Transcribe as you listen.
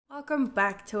Welcome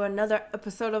back to another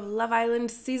episode of Love Island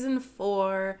Season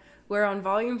 4. We're on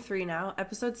Volume 3 now,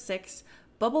 Episode 6,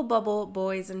 Bubble Bubble,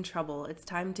 Boys in Trouble. It's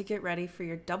time to get ready for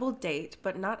your double date,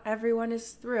 but not everyone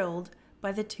is thrilled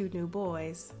by the two new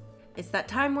boys. It's that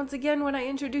time once again when I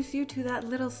introduce you to that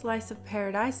little slice of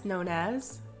paradise known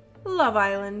as Love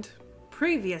Island.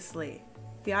 Previously,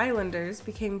 the Islanders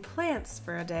became plants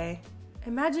for a day.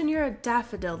 Imagine you're a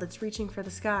daffodil that's reaching for the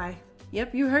sky.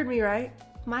 Yep, you heard me right.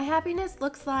 My happiness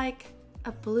looks like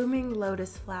a blooming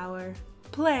lotus flower.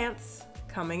 Plants.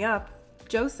 Coming up.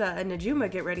 Josa and Najuma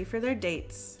get ready for their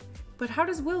dates. But how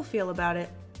does Will feel about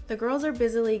it? The girls are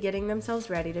busily getting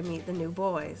themselves ready to meet the new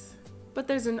boys. But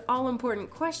there's an all-important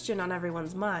question on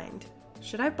everyone's mind.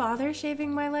 Should I bother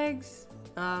shaving my legs?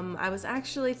 I was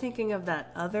actually thinking of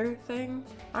that other thing.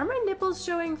 Are my nipples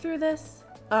showing through this?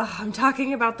 I'm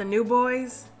talking about the new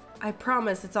boys. I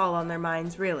promise it's all on their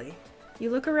minds, really. You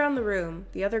look around the room,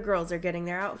 the other girls are getting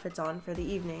their outfits on for the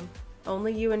evening.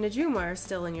 Only you and Najuma are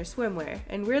still in your swimwear,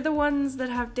 and we're the ones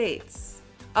that have dates.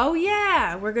 Oh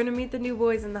yeah, we're gonna meet the new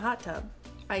boys in the hot tub.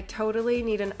 I totally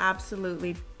need an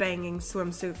absolutely banging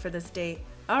swimsuit for this date.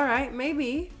 Alright,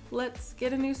 maybe. Let's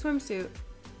get a new swimsuit.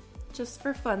 Just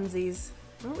for funsies.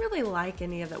 I don't really like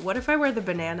any of that. What if I wear the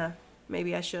banana?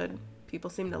 Maybe I should. People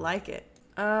seem to like it.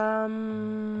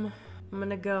 I'm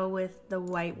gonna go with the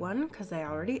white one because I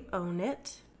already own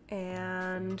it.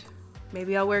 And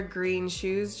maybe I'll wear green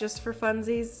shoes just for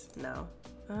funsies. No.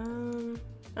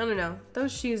 I don't know.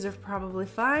 Those shoes are probably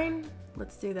fine.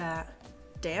 Let's do that.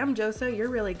 Damn, Josa, you're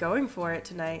really going for it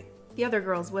tonight. The other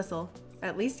girls whistle.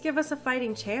 At least give us a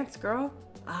fighting chance, girl.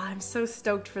 I'm so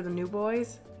stoked for the new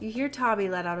boys. You hear Tabby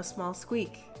let out a small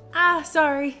squeak.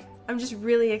 Sorry. I'm just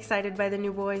really excited by the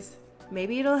new boys.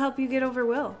 Maybe it'll help you get over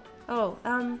Will.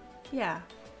 Yeah.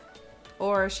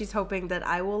 Or she's hoping that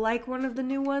I will like one of the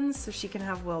new ones so she can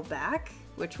have Will back,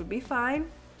 which would be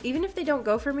fine. Even if they don't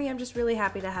go for me, I'm just really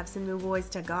happy to have some new boys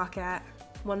to gawk at.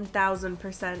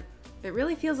 1000%. It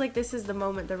really feels like this is the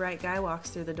moment the right guy walks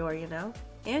through the door, you know?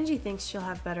 Angie thinks she'll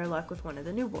have better luck with one of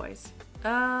the new boys.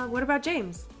 What about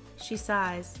James? She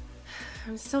sighs.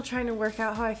 I'm still trying to work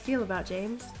out how I feel about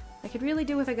James. I could really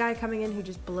do with a guy coming in who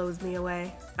just blows me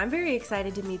away. I'm very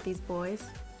excited to meet these boys.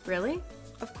 Really?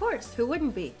 Of course, who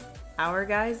wouldn't be? Our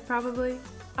guys, probably?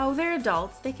 Oh, they're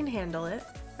adults, they can handle it.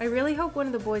 I really hope one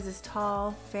of the boys is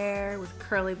tall, fair, with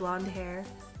curly blonde hair.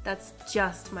 That's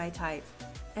just my type.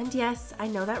 And yes, I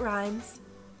know that rhymes.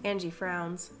 Angie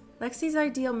frowns. Lexi's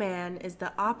ideal man is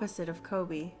the opposite of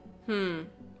Kobe. And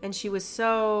she was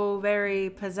so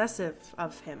very possessive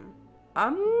of him.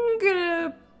 I'm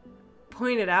gonna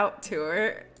point it out to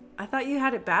her. I thought you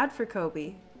had it bad for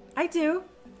Kobe. I do,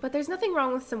 but there's nothing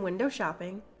wrong with some window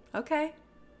shopping. Okay.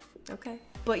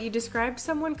 But you described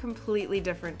someone completely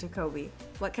different to Kobe.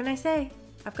 What can I say?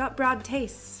 I've got broad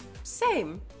tastes.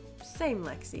 Same,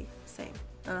 Lexi, same.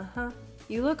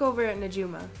 You look over at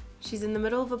Najuma. She's in the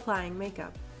middle of applying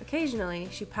makeup. Occasionally,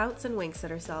 she pouts and winks at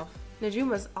herself.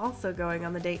 Najuma's also going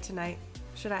on the date tonight.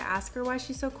 Should I ask her why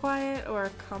she's so quiet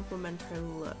or compliment her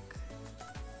look?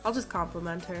 I'll just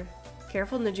compliment her.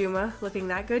 Careful, Najuma. Looking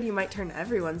that good, you might turn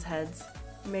everyone's heads.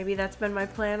 Maybe that's been my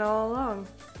plan all along.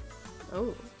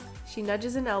 Oh. She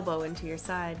nudges an elbow into your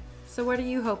side. So what are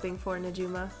you hoping for,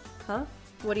 Najuma? Huh?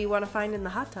 What do you want to find in the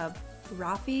hot tub?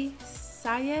 Rafi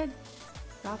Syed?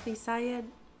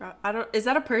 Is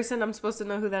that a person? I'm supposed to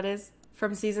know who that is?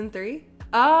 From season 3?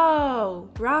 Oh,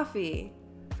 Rafi.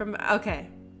 Okay.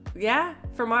 Yeah?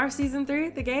 From our season 3,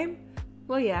 the game?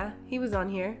 Well, yeah, he was on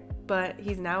here, but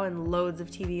he's now in loads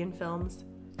of TV and films.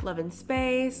 Love in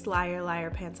Space, Liar Liar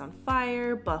Pants on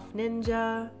Fire, Buff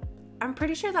Ninja. I'm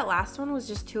pretty sure that last one was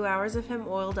just 2 hours of him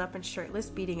oiled up and shirtless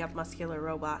beating up muscular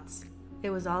robots. It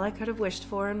was all I could have wished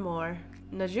for and more.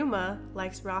 Najuma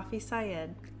likes Rafi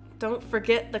Syed. Don't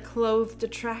forget the clothed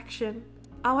attraction.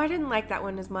 Oh, I didn't like that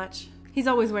one as much. He's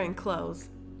always wearing clothes.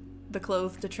 The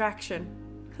clothed attraction.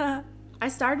 I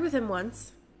starred with him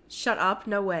once. Shut up,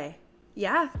 no way.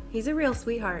 Yeah, he's a real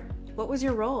sweetheart. What was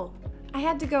your role? I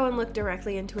had to go and look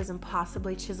directly into his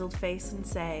impossibly chiseled face and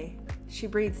say. She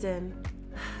breathes in.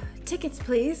 Tickets,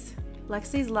 please.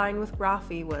 Lexi's line with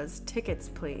Rafi was, tickets,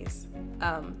 please.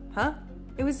 Huh?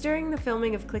 It was during the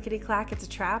filming of Clickety Clack, It's a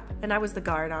Trap, and I was the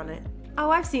guard on it. Oh,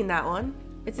 I've seen that one.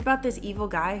 It's about this evil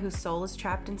guy whose soul is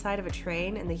trapped inside of a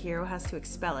train and the hero has to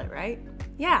expel it, right?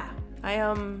 Yeah, I,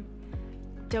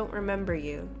 don't remember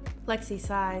you. Lexi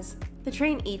sighs. The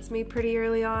train eats me pretty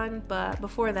early on, but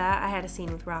before that, I had a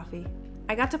scene with Rafi.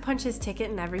 I got to punch his ticket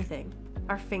and everything.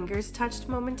 Our fingers touched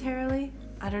momentarily.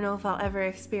 I don't know if I'll ever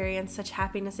experience such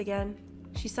happiness again.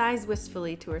 She sighs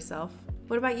wistfully to herself.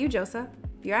 What about you, Josa?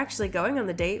 If you're actually going on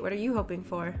the date, what are you hoping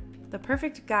for? The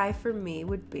perfect guy for me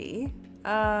would be,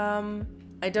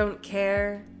 I don't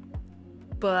care,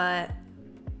 but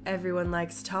everyone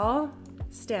likes tall.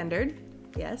 Standard,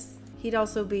 yes. He'd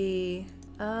also be,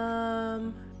 I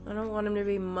don't want him to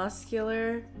be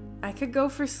muscular. I could go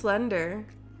for slender,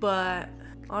 but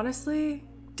honestly,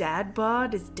 dad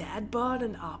bod, is dad bod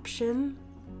an option?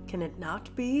 Can it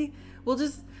not be? We'll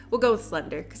go with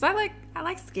slender, because I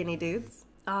like skinny dudes.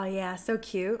 Oh yeah, so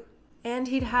cute. And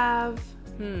he'd have,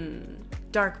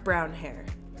 dark brown hair.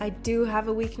 I do have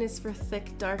a weakness for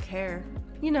thick, dark hair.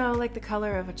 You know, like the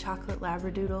color of a chocolate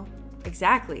labradoodle.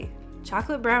 Exactly.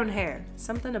 Chocolate brown hair.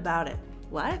 Something about it.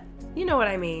 What? You know what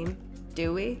I mean.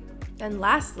 Do we? And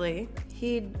lastly,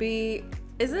 he'd be...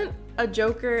 Isn't a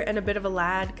joker and a bit of a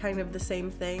lad kind of the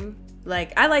same thing?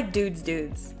 Like, I like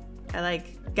dudes. I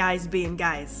like guys being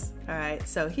guys. Alright,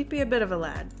 so he'd be a bit of a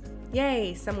lad.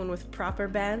 Yay, someone with proper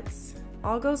bants.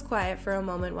 All goes quiet for a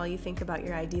moment while you think about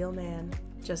your ideal man.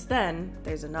 Just then,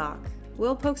 there's a knock.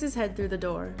 Will pokes his head through the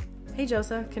door. Hey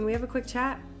Josa, can we have a quick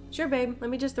chat? Sure babe, let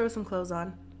me just throw some clothes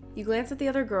on. You glance at the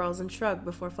other girls and shrug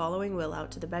before following Will out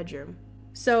to the bedroom.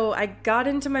 So I got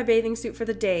into my bathing suit for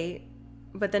the date,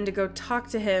 but then to go talk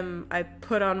to him, I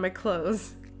put on my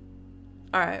clothes.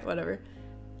 Alright, whatever.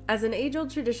 As an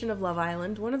age-old tradition of Love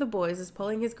Island, one of the boys is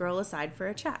pulling his girl aside for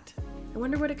a chat. I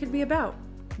wonder what it could be about.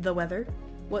 The weather?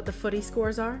 What the footy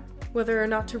scores are? Whether or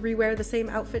not to rewear the same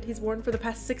outfit he's worn for the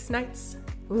past 6 nights?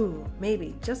 Ooh,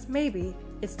 maybe, just maybe,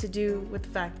 it's to do with the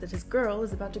fact that his girl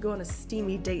is about to go on a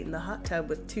steamy date in the hot tub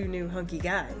with 2 new hunky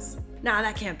guys. Nah,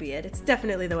 that can't be it. It's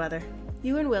definitely the weather.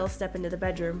 You and Will step into the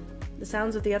bedroom. The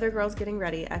sounds of the other girls getting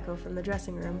ready echo from the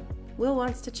dressing room. Will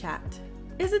wants to chat.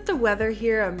 Isn't the weather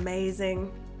here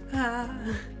amazing?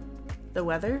 The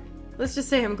weather? Let's just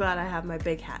say I'm glad I have my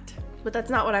big hat. But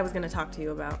that's not what I was going to talk to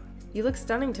you about. You look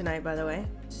stunning tonight, by the way.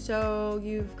 So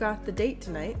you've got the date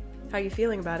tonight. How you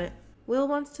feeling about it? Will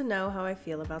wants to know how I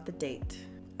feel about the date.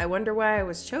 I wonder why I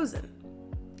was chosen.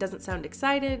 Doesn't sound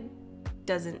excited.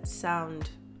 Doesn't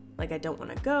sound like I don't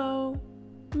want to go.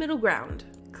 Middle ground.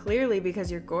 Clearly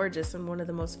because you're gorgeous and one of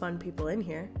the most fun people in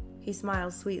here. He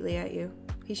smiles sweetly at you.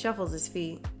 He shuffles his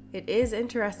feet. It is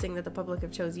interesting that the public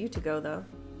have chose you to go, though.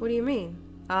 What do you mean?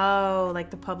 Oh, like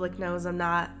the public knows I'm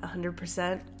not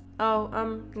 100%?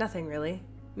 Oh, nothing really.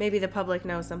 Maybe the public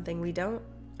knows something we don't.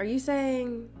 Are you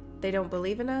saying they don't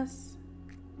believe in us?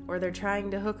 Or they're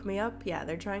trying to hook me up? Yeah,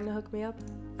 they're trying to hook me up.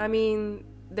 I mean,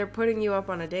 they're putting you up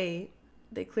on a date.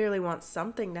 They clearly want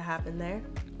something to happen there.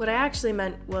 What I actually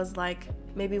meant was like,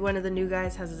 maybe one of the new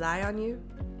guys has his eye on you?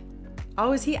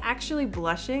 Oh, is he actually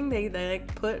blushing? They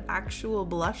like put actual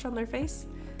blush on their face?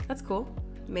 That's cool.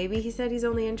 Maybe he said he's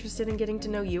only interested in getting to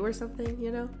know you or something,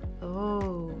 you know?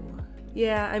 Oh.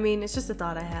 Yeah, I mean, it's just a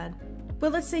thought I had.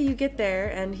 But let's say you get there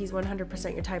and he's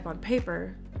 100% your type on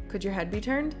paper. Could your head be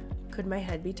turned? Could my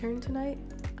head be turned tonight?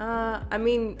 I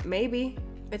mean, maybe.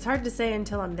 It's hard to say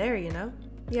until I'm there, you know?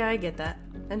 Yeah, I get that.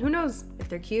 And who knows, if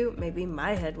they're cute, maybe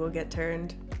my head will get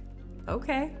turned.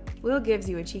 Okay. Will gives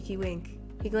you a cheeky wink.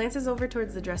 He glances over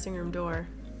towards the dressing room door.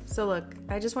 So look,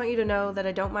 I just want you to know that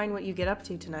I don't mind what you get up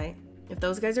to tonight. If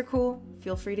those guys are cool,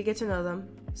 feel free to get to know them.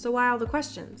 So why all the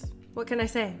questions? What can I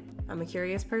say? I'm a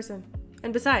curious person.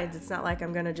 And besides, it's not like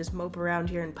I'm gonna just mope around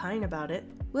here and pine about it.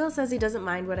 Will says he doesn't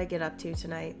mind what I get up to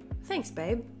tonight. Thanks,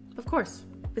 babe. Of course.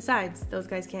 Besides, those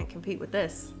guys can't compete with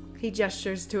this. He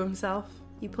gestures to himself.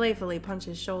 You playfully punch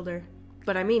his shoulder.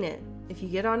 But I mean it. If you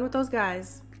get on with those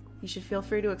guys, you should feel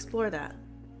free to explore that.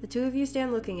 The two of you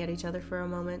stand looking at each other for a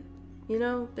moment. You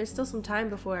know, there's still some time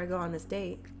before I go on this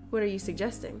date. What are you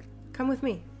suggesting? Come with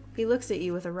me. He looks at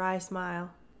you with a wry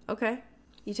smile. Okay.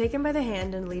 You take him by the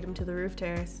hand and lead him to the roof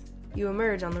terrace. You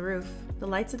emerge on the roof. The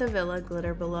lights of the villa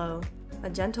glitter below. A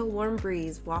gentle, warm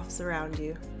breeze wafts around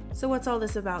you. So what's all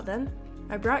this about then?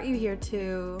 I brought you here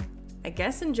to, I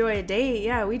guess, enjoy a date.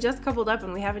 Yeah, we just coupled up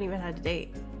and we haven't even had a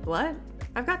date. What?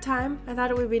 I've got time. I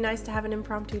thought it would be nice to have an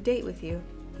impromptu date with you.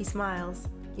 He smiles.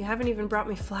 You haven't even brought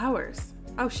me flowers.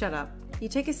 Oh, shut up. You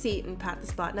take a seat and pat the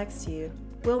spot next to you.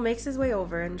 Will makes his way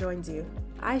over and joins you.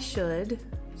 I should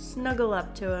snuggle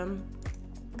up to him.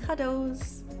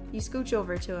 Cuddles. You scooch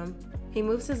over to him. He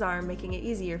moves his arm, making it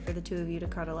easier for the two of you to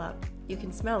cuddle up. You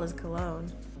can smell his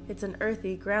cologne. It's an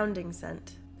earthy, grounding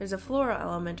scent. There's a floral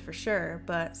element for sure,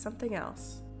 but something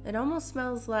else. It almost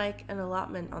smells like an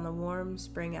allotment on a warm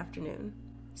spring afternoon.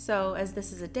 So, as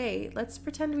this is a date, let's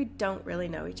pretend we don't really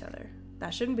know each other.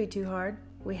 That shouldn't be too hard.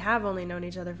 We have only known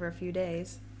each other for a few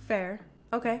days. Fair.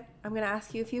 Okay, I'm gonna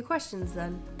ask you a few questions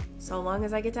then. So long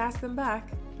as I get to ask them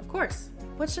back. Of course.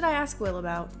 What should I ask Will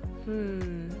about?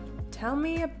 Tell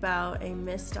me about a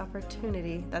missed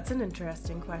opportunity. That's an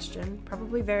interesting question.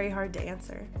 Probably very hard to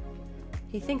answer.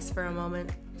 He thinks for a moment.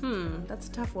 That's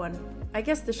a tough one. I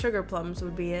guess the sugar plums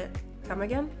would be it. Come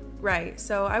again? Right,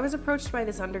 so I was approached by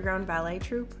this underground ballet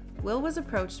troupe. Will was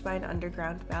approached by an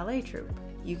underground ballet troupe.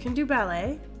 You can do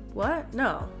ballet? What?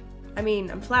 No. I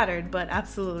mean, I'm flattered, but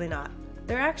absolutely not.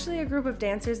 They're actually a group of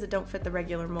dancers that don't fit the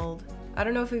regular mold. I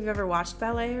don't know if you've ever watched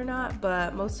ballet or not,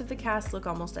 but most of the cast look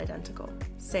almost identical.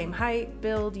 Same height,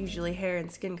 build, usually hair and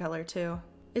skin color too.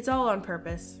 It's all on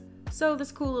purpose. So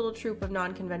this cool little troupe of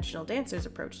non-conventional dancers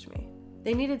approached me.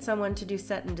 They needed someone to do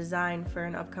set and design for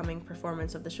an upcoming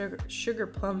performance of the Sugar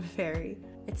Plum Fairy.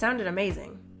 It sounded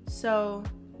amazing. So,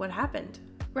 what happened?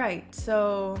 Right,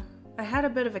 so I had a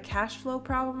bit of a cash flow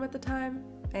problem at the time,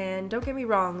 and don't get me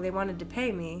wrong, they wanted to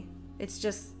pay me. It's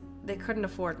just, they couldn't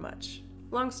afford much.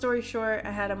 Long story short, I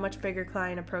had a much bigger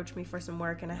client approach me for some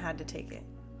work and I had to take it.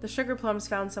 The Sugar Plums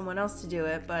found someone else to do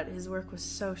it, but his work was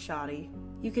so shoddy.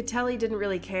 You could tell he didn't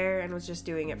really care and was just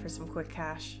doing it for some quick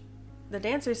cash. The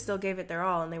dancers still gave it their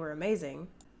all and they were amazing.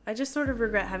 I just sort of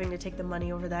regret having to take the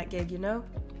money over that gig, you know?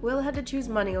 Will had to choose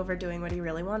money over doing what he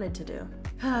really wanted to do.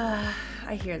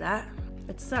 I hear that.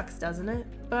 It sucks, doesn't it?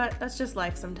 But that's just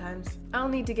life sometimes. I'll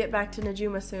need to get back to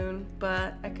Najuma soon,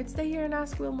 but I could stay here and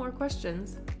ask Will more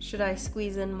questions. Should I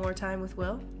squeeze in more time with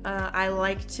Will? I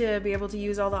like to be able to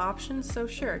use all the options, so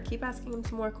sure, keep asking him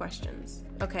some more questions.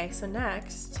 Okay, so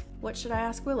next, what should I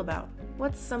ask Will about?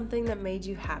 What's something that made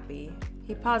you happy?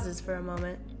 He pauses for a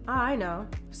moment. I know.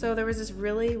 So there was this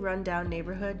really run-down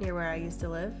neighborhood near where I used to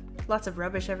live. Lots of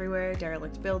rubbish everywhere,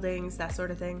 derelict buildings, that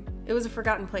sort of thing. It was a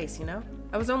forgotten place, you know?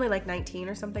 I was only like 19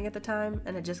 or something at the time,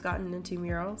 and had just gotten into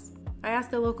murals. I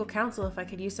asked the local council if I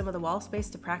could use some of the wall space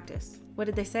to practice. What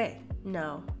did they say?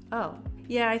 No. Oh.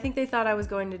 Yeah, I think they thought I was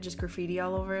going to just graffiti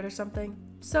all over it or something.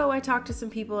 So I talked to some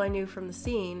people I knew from the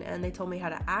scene, and they told me how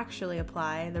to actually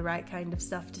apply the right kind of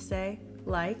stuff to say.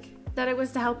 Like, that it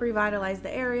was to help revitalize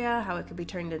the area, how it could be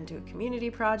turned into a community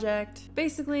project.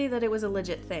 Basically, that it was a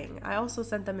legit thing. I also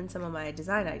sent them in some of my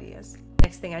design ideas.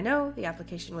 Next thing I know, the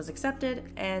application was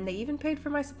accepted, and they even paid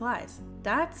for my supplies.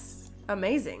 That's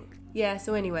amazing. Yeah,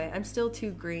 so anyway, I'm still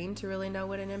too green to really know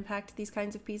what an impact these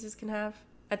kinds of pieces can have.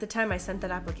 At the time I sent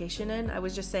that application in, I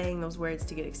was just saying those words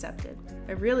to get accepted.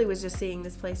 I really was just seeing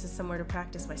this place as somewhere to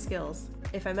practice my skills.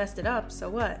 If I messed it up, so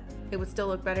what? It would still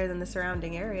look better than the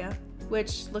surrounding area.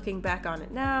 Which, looking back on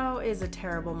it now, is a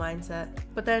terrible mindset.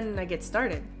 But then I get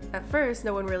started. At first,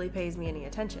 no one really pays me any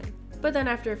attention. But then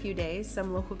after a few days,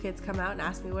 some local kids come out and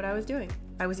ask me what I was doing.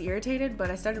 I was irritated,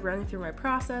 but I started running through my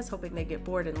process, hoping they'd get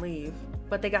bored and leave.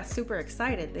 But they got super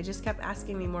excited. They just kept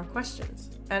asking me more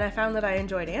questions. And I found that I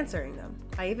enjoyed answering them.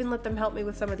 I even let them help me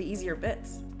with some of the easier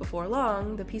bits. Before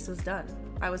long, the piece was done.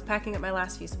 I was packing up my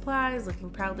last few supplies,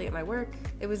 looking proudly at my work.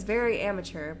 It was very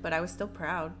amateur, but I was still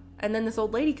proud. And then this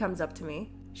old lady comes up to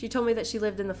me. She told me that she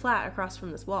lived in the flat across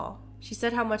from this wall. She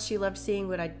said how much she loved seeing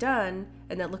what I'd done,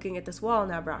 and that looking at this wall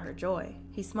now brought her joy.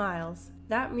 He smiles.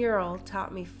 That mural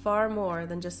taught me far more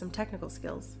than just some technical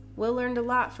skills. Will learned a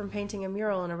lot from painting a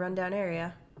mural in a rundown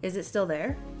area. Is it still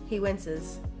there? He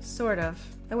winces. Sort of.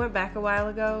 I went back a while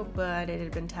ago, but it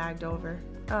had been tagged over.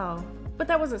 Oh, but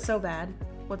that wasn't so bad.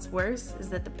 What's worse is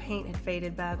that the paint had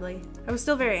faded badly. I was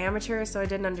still very amateur, so I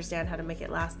didn't understand how to make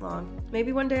it last long.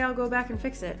 Maybe one day I'll go back and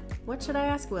fix it. What should I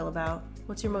ask Will about?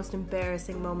 What's your most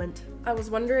embarrassing moment? I was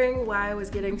wondering why I was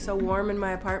getting so warm in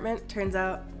my apartment. Turns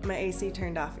out my AC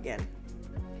turned off again.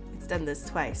 It's done this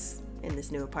twice in this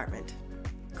new apartment.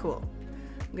 Cool.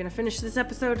 I'm gonna finish this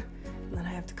episode, and then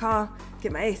I have to call,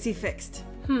 get my AC fixed.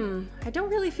 I don't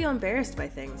really feel embarrassed by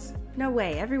things. No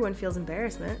way, everyone feels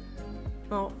embarrassment.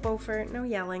 Oh, Beaufort, no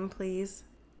yelling, please.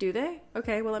 Do they?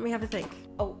 Okay, well, let me have a think.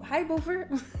 Oh, hi, Beaufort.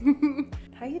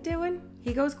 How you doing?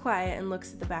 He goes quiet and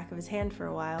looks at the back of his hand for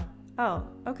a while. Oh,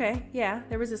 okay, yeah,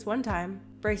 there was this one time.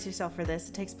 Brace yourself for this,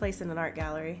 it takes place in an art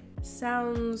gallery.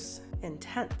 Sounds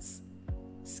intense.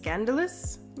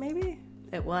 Scandalous, maybe?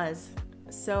 It was.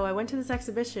 So I went to this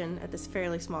exhibition at this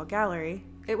fairly small gallery.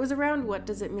 It was around what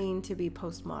does it mean to be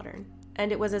postmodern.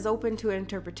 And it was as open to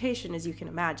interpretation as you can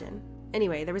imagine.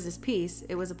 Anyway, there was this piece.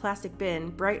 It was a plastic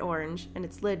bin, bright orange, and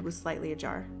its lid was slightly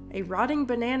ajar. A rotting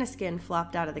banana skin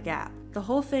flopped out of the gap. The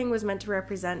whole thing was meant to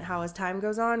represent how as time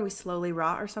goes on, we slowly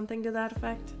rot or something to that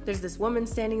effect. There's this woman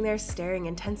standing there staring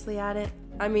intensely at it.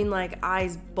 I mean, like,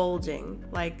 eyes bulging,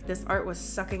 like this art was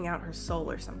sucking out her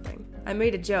soul or something. I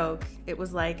made a joke. It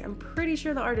was like, I'm pretty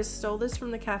sure the artist stole this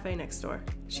from the cafe next door.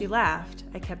 She laughed.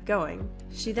 I kept going.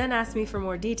 She then asked me for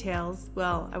more details.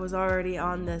 Well, I was already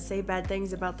on the say bad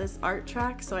things about this art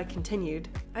track, so I continued.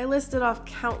 I listed off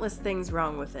countless things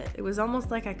wrong with it. It was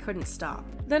almost like I couldn't stop.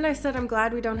 Then I said I'm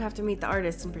glad we don't have to meet the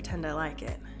artist and pretend I like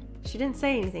it. She didn't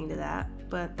say anything to that,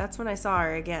 but that's when I saw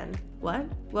her again. What?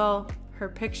 Well, her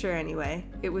picture anyway.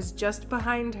 It was just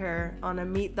behind her on a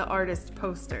Meet the Artist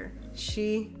poster.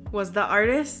 She was the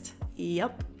artist?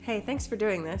 Yup. Hey, thanks for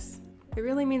doing this. It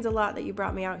really means a lot that you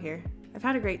brought me out here. I've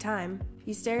had a great time.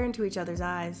 You stare into each other's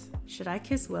eyes. Should I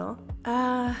kiss Will?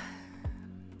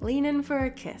 Lean in for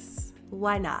a kiss.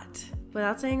 Why not?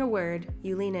 Without saying a word,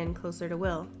 you lean in closer to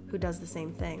Will, who does the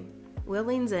same thing. Will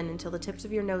leans in until the tips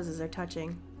of your noses are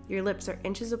touching. Your lips are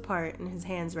inches apart and his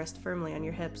hands rest firmly on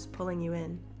your hips, pulling you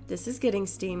in. This is getting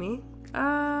steamy.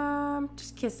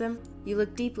 Just kiss him. You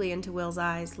look deeply into Will's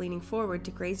eyes, leaning forward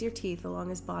to graze your teeth along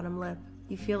his bottom lip.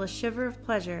 You feel a shiver of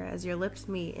pleasure as your lips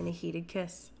meet in a heated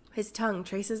kiss. His tongue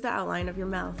traces the outline of your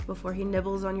mouth before he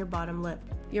nibbles on your bottom lip.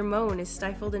 Your moan is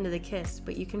stifled into the kiss,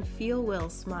 but you can feel Will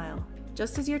smile.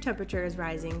 Just as your temperature is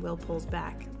rising, Will pulls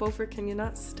back. Beaufort, can you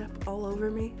not step all over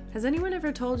me? Has anyone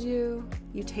ever told you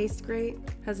you taste great?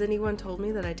 Has anyone told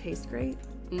me that I taste great?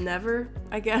 Never,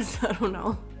 I guess. I don't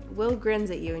know. Will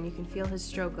grins at you and you can feel his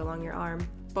stroke along your arm.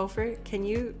 Beaufort, can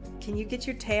you get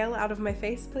your tail out of my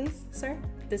face, please, sir?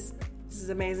 This is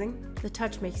amazing. The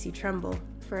touch makes you tremble.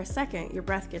 For a second, your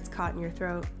breath gets caught in your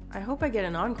throat. I hope I get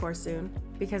an encore soon,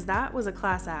 because that was a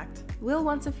class act. Will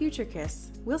wants a future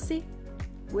kiss. We'll see.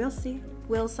 We'll see.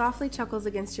 Will softly chuckles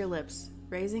against your lips,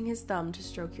 raising his thumb to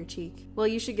stroke your cheek. Well,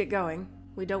 you should get going.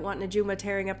 We don't want Najuma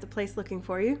tearing up the place looking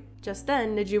for you. Just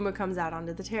then, Najuma comes out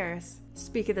onto the terrace.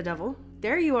 Speak of the devil.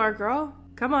 There you are, girl.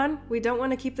 Come on, we don't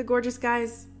want to keep the gorgeous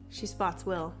guys. She spots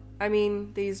Will. I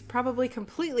mean, these probably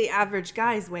completely average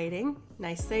guys waiting.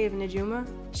 Nice save, Najuma.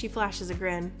 She flashes a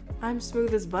grin. I'm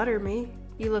smooth as butter, me.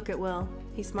 You look at Will.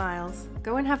 He smiles.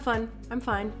 Go and have fun. I'm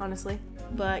fine, honestly.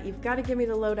 But you've got to give me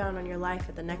the lowdown on your life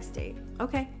at the next date.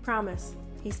 Okay, promise.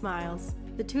 He smiles.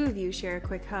 The two of you share a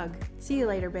quick hug. See you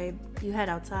later, babe. You head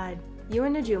outside. You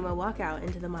and Najuma walk out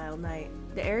into the mild night.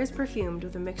 The air is perfumed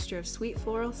with a mixture of sweet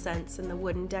floral scents and the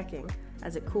wooden decking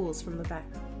as it cools from the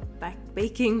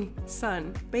baking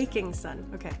sun.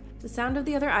 Okay. The sound of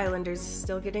the other islanders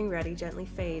still getting ready gently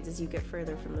fades as you get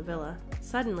further from the villa.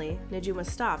 Suddenly, Najuma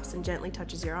stops and gently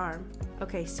touches your arm.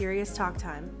 Okay, serious talk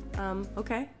time.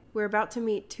 Okay. We're about to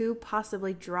meet two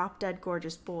possibly drop-dead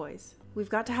gorgeous boys. We've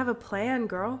got to have a plan,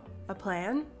 girl. A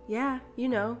plan? Yeah, you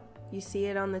know. You see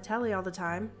it on the telly all the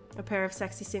time. A pair of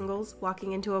sexy singles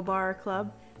walking into a bar or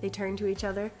club. They turn to each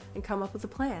other and come up with a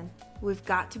plan. We've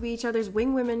got to be each other's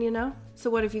wing women, you know? So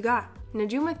what have you got?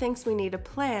 Najuma thinks we need a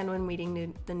plan when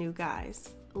meeting the new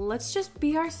guys. Let's just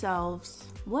be ourselves.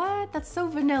 What? That's so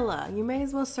vanilla. You may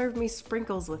as well serve me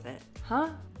sprinkles with it.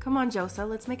 Huh? Come on, Josa,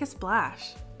 let's make a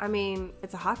splash. I mean,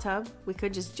 it's a hot tub. We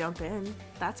could just jump in.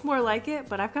 That's more like it,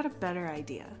 but I've got a better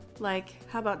idea. Like,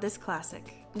 how about this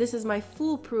classic? This is my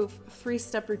foolproof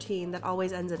 3-step routine that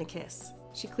always ends in a kiss.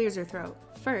 She clears her throat.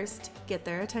 First, get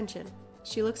their attention.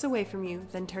 She looks away from you,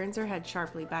 then turns her head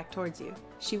sharply back towards you.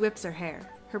 She whips her hair.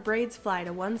 Her braids fly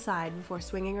to one side before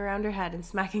swinging around her head and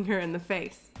smacking her in the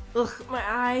face. Ugh, my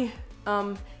eye.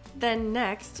 Then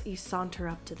next, you saunter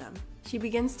up to them. She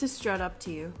begins to strut up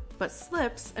to you, but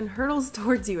slips and hurtles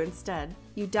towards you instead.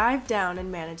 You dive down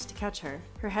and manage to catch her.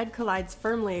 Her head collides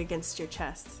firmly against your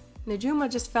chest. Najuma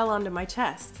just fell onto my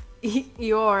chest.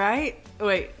 You alright?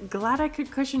 Wait, glad I could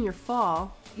cushion your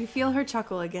fall. You feel her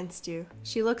chuckle against you.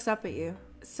 She looks up at you.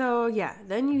 So yeah,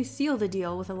 then you seal the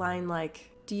deal with a line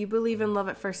like, do you believe in love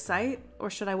at first sight, or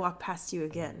should I walk past you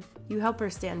again? You help her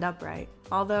stand upright.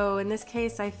 Although in this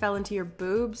case I fell into your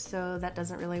boobs, so that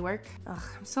doesn't really work. Ugh,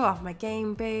 I'm so off my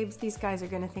game, babes. These guys are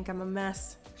gonna think I'm a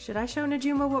mess. Should I show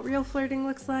Najuma what real flirting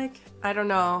looks like? I don't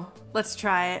know. Let's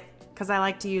try it, because I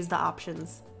like to use the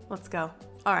options. Let's go.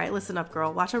 Alright, listen up,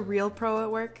 girl. Watch a real pro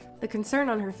at work. The concern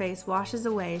on her face washes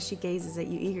away as she gazes at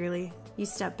you eagerly. You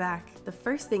step back. The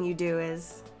first thing you do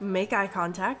is make eye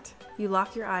contact. You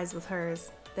lock your eyes with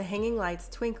hers. The hanging lights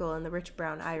twinkle in the rich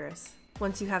brown iris.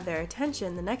 Once you have their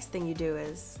attention, the next thing you do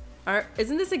is...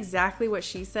 Isn't this exactly what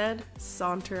she said?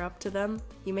 Saunter up to them.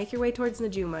 You make your way towards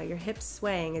Najuma, your hips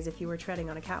swaying as if you were treading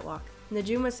on a catwalk.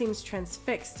 Najuma seems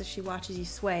transfixed as she watches you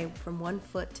sway from one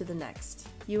foot to the next.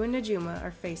 You and Najuma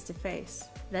are face to face.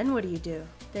 Then what do?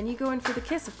 Then you go in for the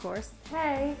kiss, of course.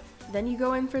 Hey! Then you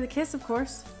go in for the kiss, of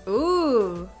course.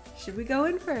 Ooh! Should we go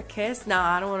in for a kiss?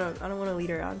 Nah, I don't wanna lead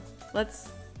her on. Let's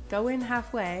go in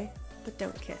halfway, but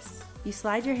don't kiss. You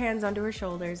slide your hands onto her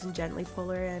shoulders and gently pull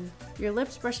her in. Your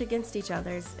lips brush against each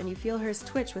other's, and you feel hers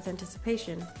twitch with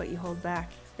anticipation, but you hold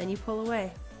back. Then you pull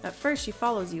away. At first, she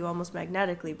follows you almost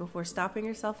magnetically before stopping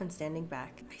herself and standing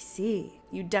back. I see.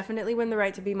 You definitely win the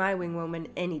right to be my wingwoman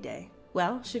any day.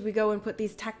 Well, should we go and put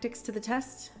these tactics to the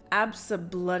test?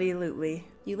 Abso-bloody-lutely.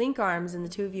 You link arms and the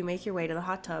two of you make your way to the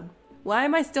hot tub. Why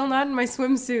am I still not in my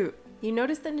swimsuit? You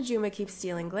notice that Najuma keeps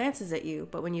stealing glances at you,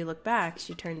 but when you look back,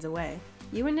 she turns away.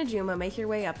 You and Najuma make your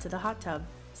way up to the hot tub.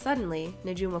 Suddenly,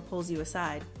 Najuma pulls you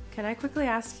aside. Can I quickly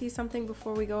ask you something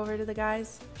before we go over to the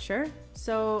guys? Sure.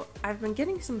 So, I've been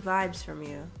getting some vibes from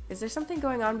you. Is there something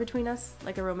going on between us?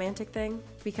 Like a romantic thing?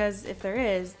 Because if there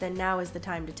is, then now is the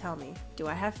time to tell me. Do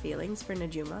I have feelings for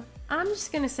Najuma? I'm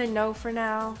just gonna say no for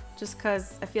now, just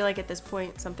cause I feel like at this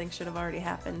point something should have already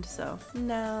happened, so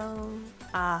no.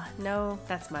 No,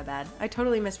 that's my bad. I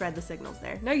totally misread the signals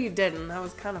there. No, you didn't. I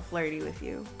was kind of flirty with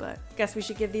you, but guess we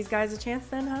should give these guys a chance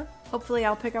then, huh? Hopefully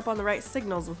I'll pick up on the right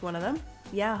signals with one of them.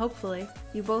 Yeah, hopefully.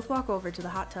 You both walk over to the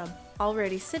hot tub.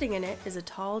 Already sitting in it is a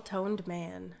tall, toned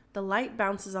man. The light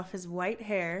bounces off his white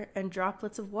hair and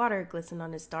droplets of water glisten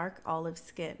on his dark olive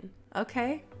skin.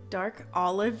 Okay, dark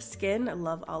olive skin, I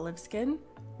love olive skin,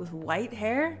 with white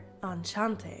hair,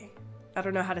 enchante. I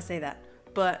don't know how to say that,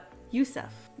 but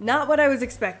Yusuf. Not what I was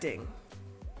expecting.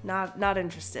 Not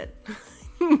interested.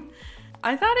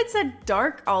 I thought it said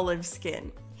dark olive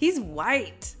skin. He's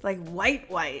white, like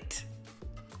white.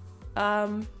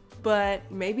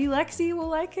 But maybe Lexi will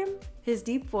like him? His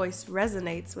deep voice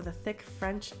resonates with a thick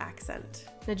French accent.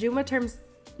 Najuma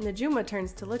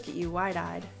turns to look at you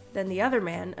wide-eyed. Then the other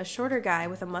man, a shorter guy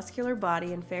with a muscular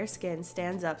body and fair skin,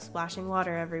 stands up, splashing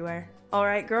water everywhere. All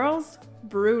right, girls,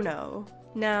 Bruno.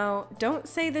 Now, don't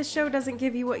say this show doesn't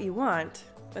give you what you want,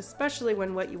 especially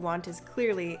when what you want is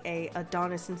clearly a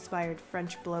Adonis-inspired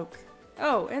French bloke.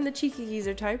 Oh, and the cheeky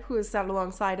geezer type who is sat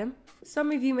alongside him.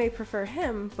 Some of you may prefer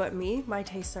him, but me, my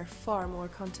tastes are far more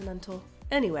continental.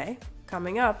 Anyway,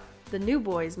 coming up, the new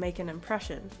boys make an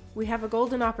impression. We have a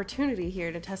golden opportunity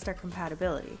here to test our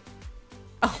compatibility.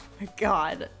 Oh my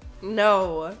god,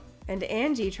 no. And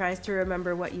Angie tries to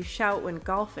remember what you shout when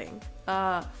golfing.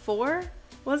 4?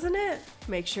 Wasn't it?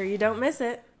 Make sure you don't miss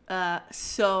it.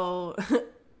 So,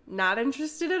 not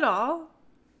interested at all.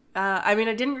 I mean,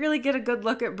 I didn't really get a good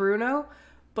look at Bruno,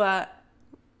 but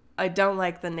I don't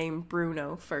like the name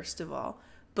Bruno, first of all.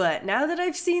 But now that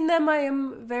I've seen them, I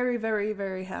am very, very,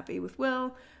 very happy with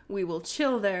Will. We will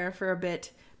chill there for a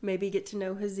bit, maybe get to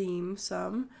know Hazim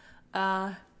some.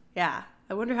 Yeah,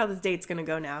 I wonder how this date's gonna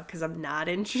go now, because I'm not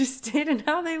interested in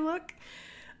how they look.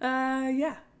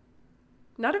 Yeah.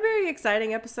 Not a very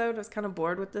exciting episode. I was kind of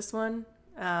bored with this one.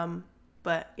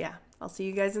 But yeah, I'll see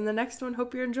you guys in the next one.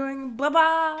 Hope you're enjoying.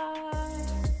 Bye-bye!